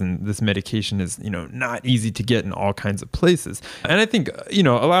times, and this medication is not easy to get in all kinds of places. And I think a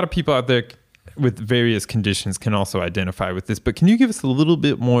lot of people out there with various conditions can also identify with this. But can you give us a little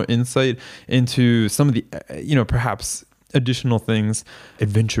bit more insight into some of the perhaps additional things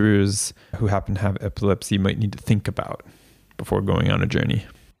adventurers who happen to have epilepsy might need to think about before going on a journey?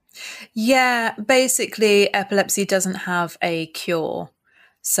 Yeah, basically epilepsy doesn't have a cure.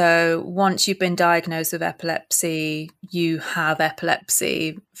 So once you've been diagnosed with epilepsy, you have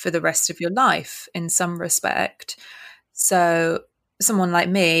epilepsy for the rest of your life in some respect. So someone like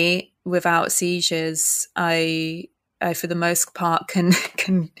me without seizures, I for the most part can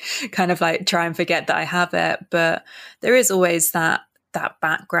kind of like try and forget that I have it. But there is always that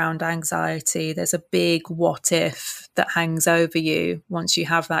background anxiety. There's a big what if that hangs over you once you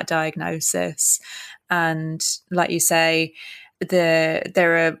have that diagnosis. And like you say, there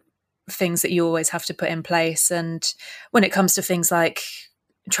are things that you always have to put in place. And when it comes to things like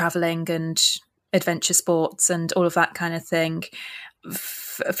traveling and adventure sports and all of that kind of thing,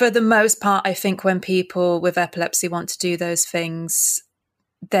 for the most part, I think when people with epilepsy want to do those things,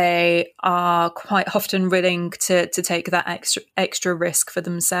 they are quite often willing to take that extra risk for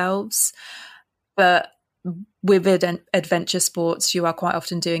themselves. But with adventure sports, you are quite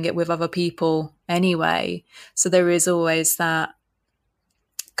often doing it with other people anyway. So there is always that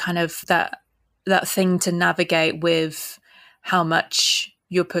kind of that thing to navigate with how much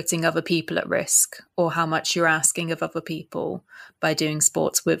you're putting other people at risk or how much you're asking of other people by doing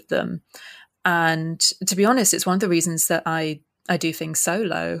sports with them. And to be honest, it's one of the reasons that I do things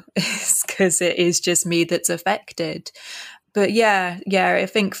solo is because it is just me that's affected. But yeah, I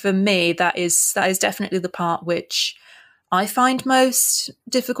think for me, that is definitely the part which I find most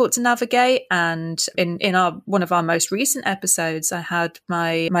difficult to navigate. And in one of our most recent episodes, I had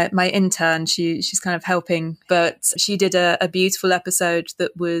my intern, she's kind of helping, but she did a beautiful episode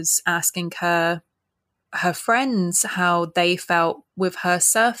that was asking her friends how they felt with her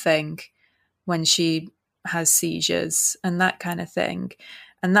surfing when she has seizures and that kind of thing.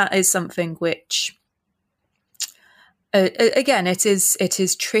 And that is something which, again, it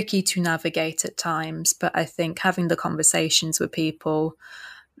is tricky to navigate at times, but I think having the conversations with people,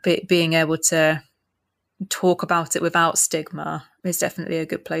 being able to talk about it without stigma is definitely a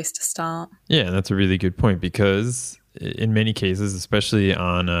good place to start. Yeah, that's a really good point, because in many cases, especially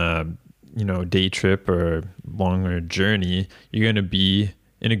on a day trip or longer journey, you're going to be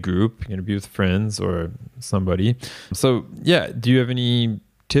in a group, you're going to be with friends or somebody. So yeah, do you have any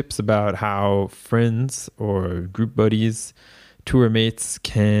tips about how friends or group buddies, tour mates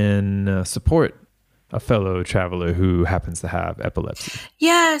can support a fellow traveler who happens to have epilepsy?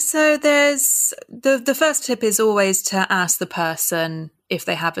 Yeah, so there's the first tip is always to ask the person if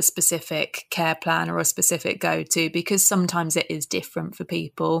they have a specific care plan or a specific go-to, because sometimes it is different for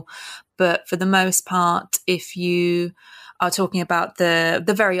people. But for the most part, if you are talking about the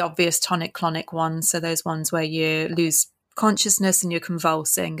very obvious tonic-clonic ones, so those ones where you lose consciousness and you're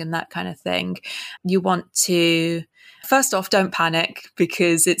convulsing and that kind of thing, you want to, first off, don't panic,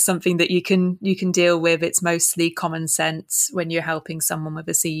 because it's something that you can deal with. It's mostly common sense when you're helping someone with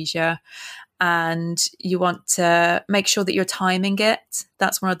a seizure. And you want to make sure that you're timing it.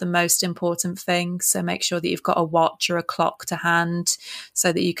 That's one of the most important things. So make sure that you've got a watch or a clock to hand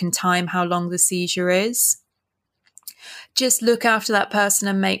so that you can time how long the seizure is. just look after that person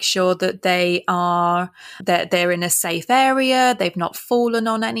and make sure that they're in a safe area, they've not fallen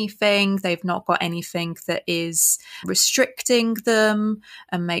on anything, they've not got anything that is restricting them,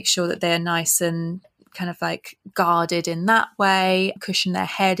 and make sure that they're nice and kind of like guarded in that way, cushion their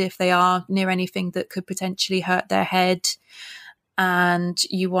head if they are near anything that could potentially hurt their head. And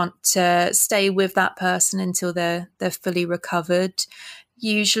you want to stay with that person until they're fully recovered.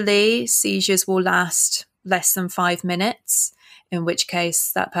 Usually seizures will last less than 5 minutes, in which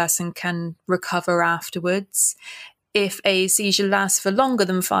case that person can recover afterwards. If a seizure lasts for longer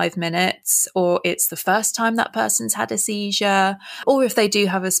than 5 minutes, or it's the first time that person's had a seizure, or if they do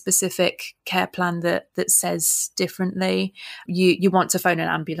have a specific care plan that says differently, you want to phone an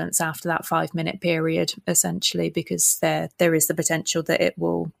ambulance after that 5-minute period, essentially, because there is the potential that it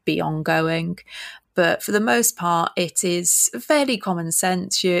will be ongoing. But for the most part, it is fairly common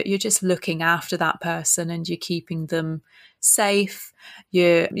sense. You're just looking after that person and you're keeping them safe.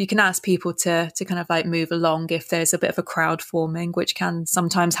 You can ask people to kind of like move along if there's a bit of a crowd forming, which can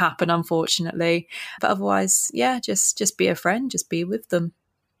sometimes happen, unfortunately. But otherwise, yeah, just be a friend, just be with them.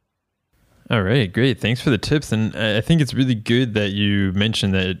 All right, great. Thanks for the tips. And I think it's really good that you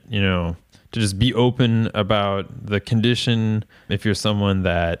mentioned that, to just be open about the condition if you're someone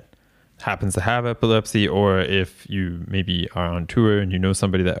that happens to have epilepsy, or if you maybe are on tour and you know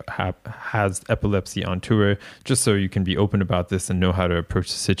somebody that has epilepsy on tour, just so you can be open about this and know how to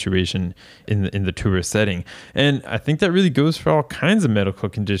approach the situation in the tour setting. And I think that really goes for all kinds of medical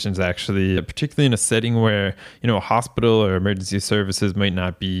conditions, actually, particularly in a setting where, a hospital or emergency services might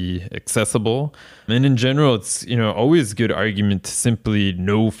not be accessible. And in general, it's, always a good argument to simply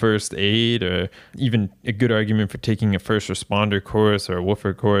know first aid, or even a good argument for taking a first responder course or a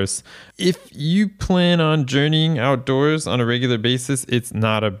woofer course. If you plan on journeying outdoors on a regular basis, it's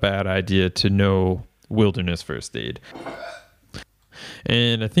not a bad idea to know wilderness first aid.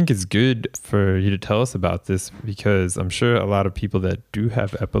 And I think it's good for you to tell us about this, because I'm sure a lot of people that do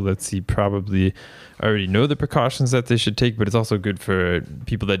have epilepsy probably already know the precautions that they should take, but it's also good for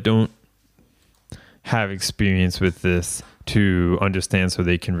people that don't have experience with this to understand, so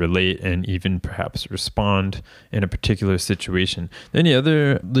they can relate and even perhaps respond in a particular situation. Any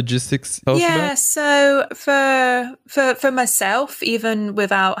other logistics? So for myself, even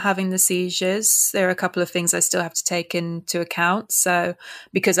without having the seizures, there are a couple of things I still have to take into account. So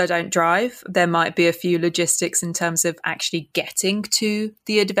because I don't drive, there might be a few logistics in terms of actually getting to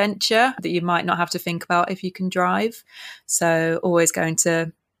the adventure that you might not have to think about if you can drive. So always going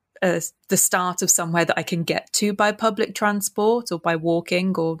to the start of somewhere that I can get to by public transport or by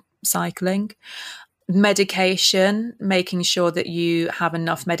walking or cycling. Medication, making sure that you have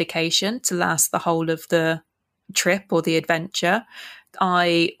enough medication to last the whole of the trip or the adventure.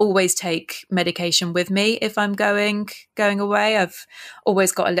 I always take medication with me if I'm going away. I've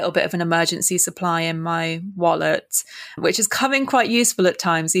always got a little bit of an emergency supply in my wallet, which is coming quite useful at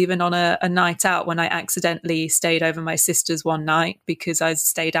times, even on a night out when I accidentally stayed over my sister's one night because I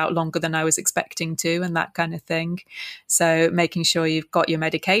stayed out longer than I was expecting to, and that kind of thing. So making sure you've got your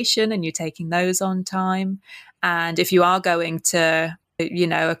medication and you're taking those on time. And if you are going to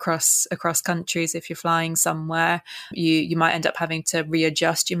across countries, if you're flying somewhere, you might end up having to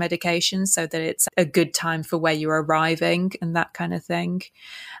readjust your medication so that it's a good time for where you're arriving and that kind of thing.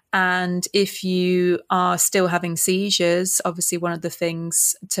 And if you are still having seizures, obviously one of the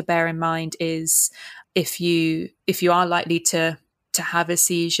things to bear in mind is if you are likely to have a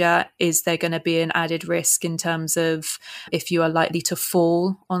seizure, is there going to be an added risk in terms of if you are likely to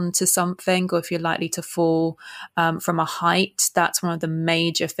fall onto something, or if you're likely to fall from a height. That's one of the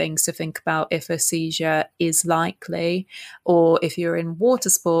major things to think about if a seizure is likely. Or if you're in water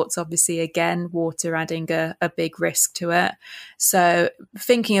sports, obviously, again, water adding a big risk to it. So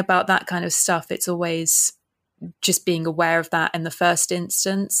thinking about that kind of stuff, it's always just being aware of that in the first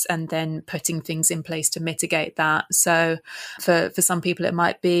instance and then putting things in place to mitigate that. So for some people, it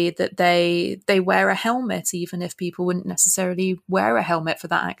might be that they wear a helmet, even if people wouldn't necessarily wear a helmet for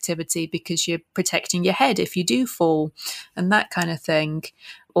that activity, because you're protecting your head if you do fall and that kind of thing.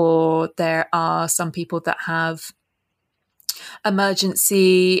 Or there are some people that have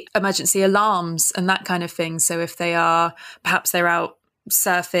emergency alarms and that kind of thing. So if they're out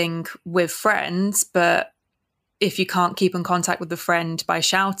surfing with friends, but if you can't keep in contact with the friend by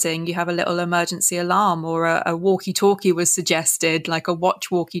shouting, you have a little emergency alarm, or a walkie-talkie was suggested, like a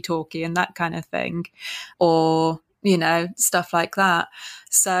watch walkie-talkie and that kind of thing, or, stuff like that.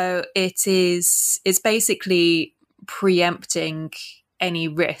 So it's basically preempting any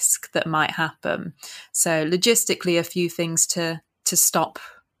risk that might happen. So logistically, a few things to stop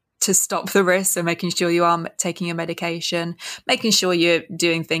to stop the risk. So making sure you are taking your medication, making sure you're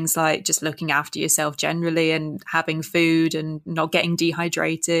doing things like just looking after yourself generally and having food and not getting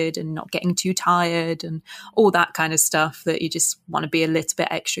dehydrated and not getting too tired and all that kind of stuff that you just want to be a little bit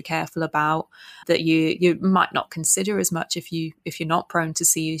extra careful about, that you might not consider as much if you're not prone to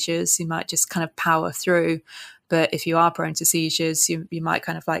seizures. You might just kind of power through. But if you are prone to seizures, you might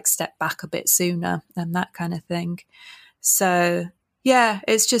kind of like step back a bit sooner and that kind of thing. So yeah,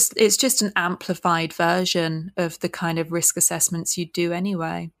 it's just an amplified version of the kind of risk assessments you do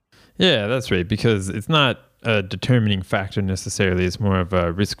anyway. Yeah, that's right, because it's not a determining factor necessarily. It's more of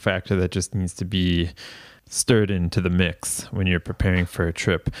a risk factor that just needs to be stirred into the mix when you're preparing for a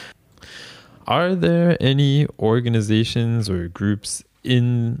trip. Are there any organizations or groups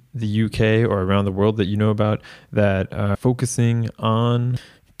in the UK or around the world that you know about that are focusing on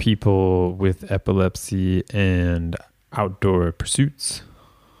people with epilepsy and outdoor pursuits?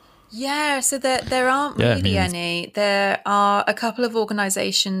 Yeah, so there aren't really any. There are a couple of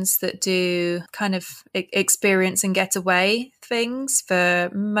organisations that do kind of experience and getaway things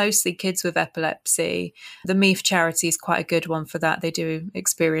for mostly kids with epilepsy. The Meath charity is quite a good one for that. They do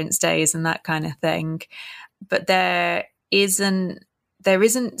experience days and that kind of thing. But there isn't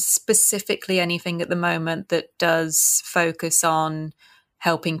specifically anything at the moment that does focus on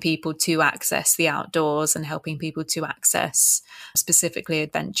helping people to access the outdoors and helping people to access specifically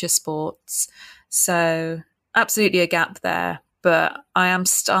adventure sports. So absolutely a gap there. But I am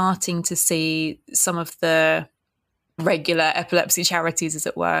starting to see some of the regular epilepsy charities, as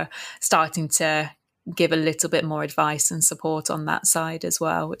it were, starting to give a little bit more advice and support on that side as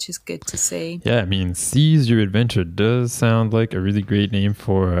well, which is good to see. Yeah, I mean, Seize Your Adventure does sound like a really great name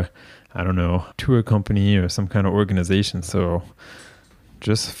for, I don't know, tour company or some kind of organization. So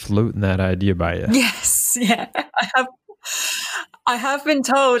just floating that idea by you. Yes, yeah. I have been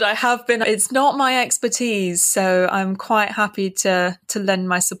told, it's not my expertise, so I'm quite happy to lend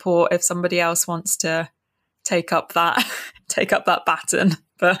my support if somebody else wants to take up that baton,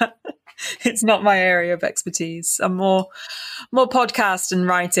 but it's not my area of expertise. I'm more podcast and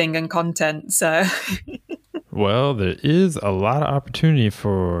writing and content, so Well, there is a lot of opportunity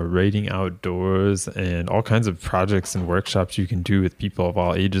for writing outdoors and all kinds of projects and workshops you can do with people of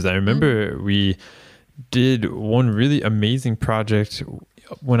all ages. I remember we did one really amazing project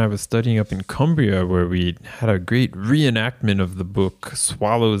when I was studying up in Cumbria, where we had a great reenactment of the book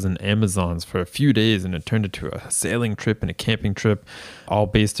Swallows and Amazons for a few days, and it turned into a sailing trip and a camping trip, all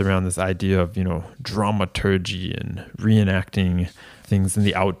based around this idea of, dramaturgy and reenacting things in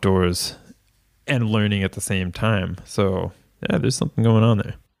the outdoors and learning at the same time. So yeah, there's something going on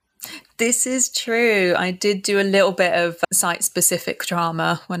there. This is true. I did do a little bit of site-specific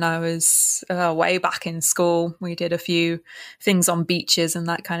drama when I was way back in school. We did a few things on beaches and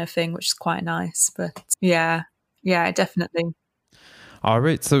that kind of thing, which is quite nice. But yeah, definitely. All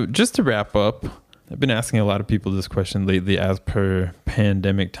right. So just to wrap up, I've been asking a lot of people this question lately as per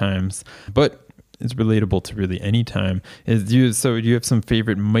pandemic times, but it's relatable to really any time. Do you have some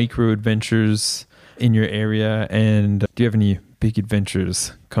favorite micro adventures in your area, and do you have any big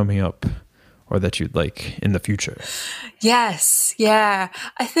adventures coming up or that you'd like in the future? Yes, yeah.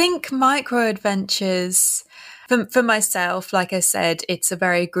 I think micro adventures for myself, like I said, it's a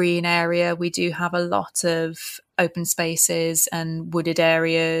very green area. We do have a lot of open spaces and wooded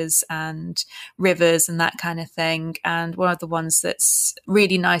areas and rivers and that kind of thing. And one of the ones that's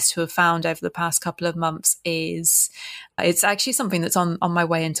really nice to have found over the past couple of months is it's actually something that's on my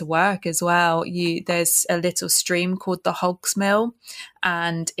way into work as well. There's a little stream called the Hogs Mill,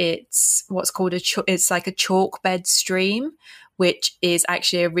 and it's what's called it's like a chalk bed stream, which is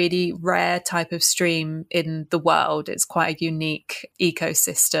actually a really rare type of stream in the world. It's quite a unique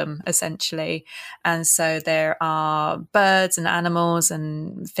ecosystem, essentially. And so there are birds and animals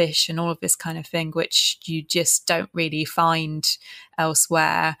and fish and all of this kind of thing, which you just don't really find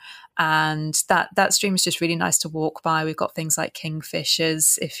elsewhere. And that stream is just really nice to walk by. We've got things like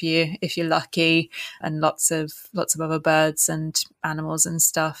kingfishers, if you're lucky, and lots of other birds and animals and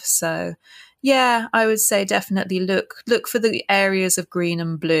stuff. So yeah, I would say definitely look for the areas of green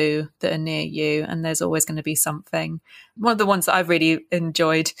and blue that are near you, and there's always going to be something. One of the ones that I've really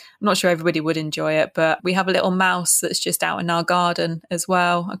enjoyed, I'm not sure everybody would enjoy it, but we have a little mouse that's just out in our garden as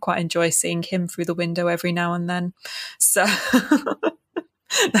well. I quite enjoy seeing him through the window every now and then. So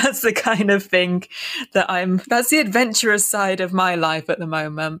that's the kind of thing that's the adventurous side of my life at the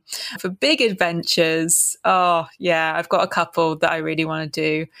moment. For big adventures, oh yeah, I've got a couple that I really want to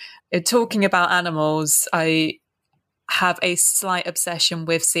do. Talking about animals, I have a slight obsession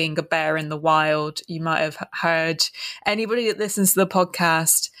with seeing a bear in the wild. You might have heard, anybody that listens to the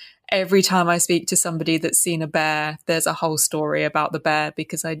podcast every time I speak to somebody that's seen a bear, there's a whole story about the bear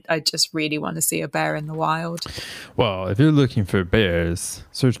because I just really want to see a bear in the wild. Well, if you're looking for bears,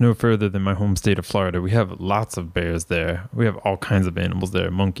 search no further than my home state of Florida. We have lots of bears there. We have all kinds of animals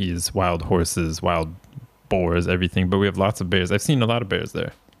there, monkeys, wild horses, wild boars, everything. But we have lots of bears. I've seen a lot of bears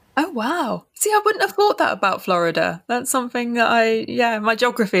there. Oh, wow. See, I wouldn't have thought that about Florida. That's something that my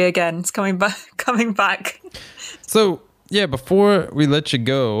geography again is coming back. So, yeah, before we let you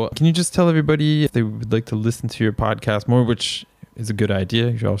go, can you just tell everybody if they would like to listen to your podcast more, which is a good idea.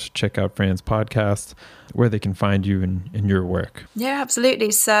 You all should check out Fran's podcast, where they can find you in your work. Yeah,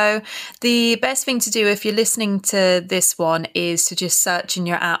 absolutely. So the best thing to do if you're listening to this one is to just search in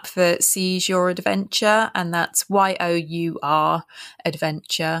your app for Seize Your Adventure, and that's YOUR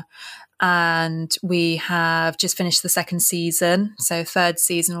Adventure. And we have just finished the second season. So third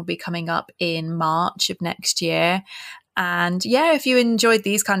season will be coming up in March of next year. And yeah, if you enjoyed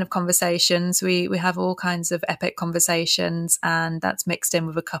these kind of conversations, we have all kinds of epic conversations, and that's mixed in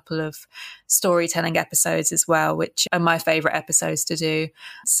with a couple of storytelling episodes as well, which are my favorite episodes to do.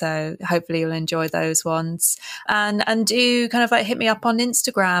 So hopefully you'll enjoy those ones. And do kind of like hit me up on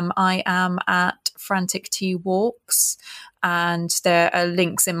Instagram. I am at Frantic Tea Walks, and there are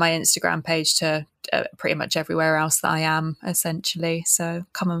links in my Instagram page to pretty much everywhere else that I am, essentially. So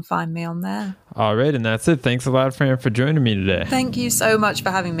come and find me on there. All right, and that's it. Thanks a lot, Fran, for joining me today. Thank you so much for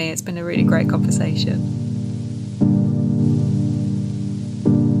having me. It's been a really great conversation.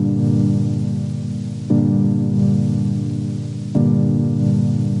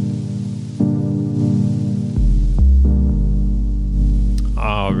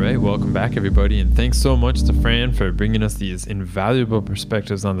 All right, welcome back, everybody, and thanks so much to Fran for bringing us these invaluable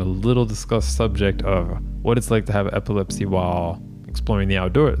perspectives on the little discussed subject of what it's like to have epilepsy while exploring the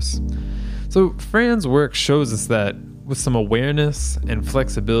outdoors. So Fran's work shows us that with some awareness and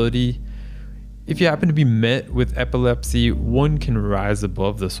flexibility, if you happen to be met with epilepsy, one can rise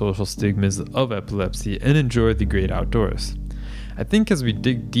above the social stigmas of epilepsy and enjoy the great outdoors. I think as we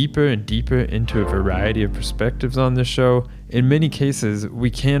dig deeper and deeper into a variety of perspectives on this show, in many cases, we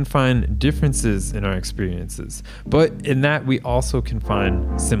can find differences in our experiences, but in that we also can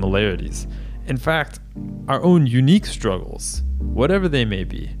find similarities. In fact, our own unique struggles, whatever they may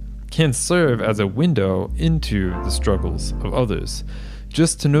be, can serve as a window into the struggles of others.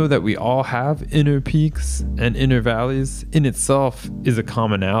 Just to know that we all have inner peaks and inner valleys in itself is a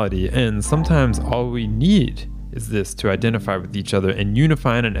commonality, and sometimes all we need is this to identify with each other and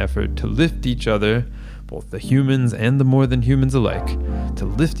unify in an effort to lift each other, both the humans and the more than humans alike, to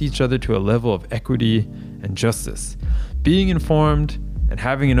lift each other to a level of equity and justice. Being informed and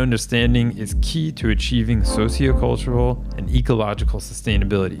having an understanding is key to achieving sociocultural and ecological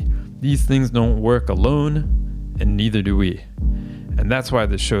sustainability. These things don't work alone, and neither do we. And that's why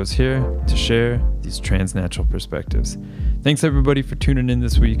this show is here, to share these transnatural perspectives. Thanks everybody for tuning in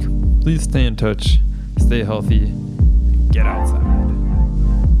this week. Please stay in touch, stay healthy, and get outside.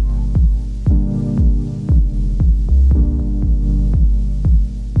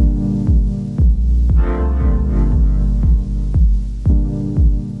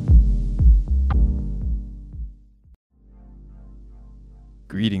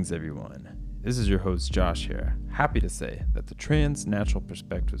 Greetings, everyone. This is your host, Josh here. Happy to say that the Transnatural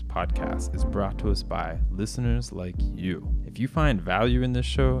Perspectives podcast is brought to us by listeners like you. If you find value in this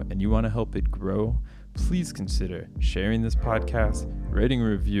show and you want to help it grow, please consider sharing this podcast, writing a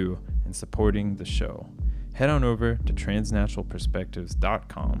review, and supporting the show. Head on over to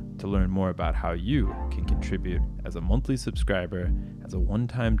transnaturalperspectives.com to learn more about how you can contribute as a monthly subscriber, as a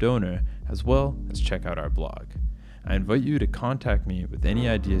one-time donor, as well as check out our blog. I invite you to contact me with any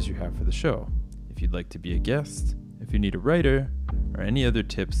ideas you have for the show. If you'd like to be a guest, if you need a writer, or any other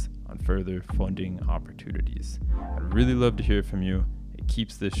tips on further funding opportunities. I'd really love to hear from you. It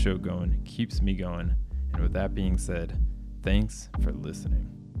keeps this show going, it keeps me going. And with that being said, thanks for listening.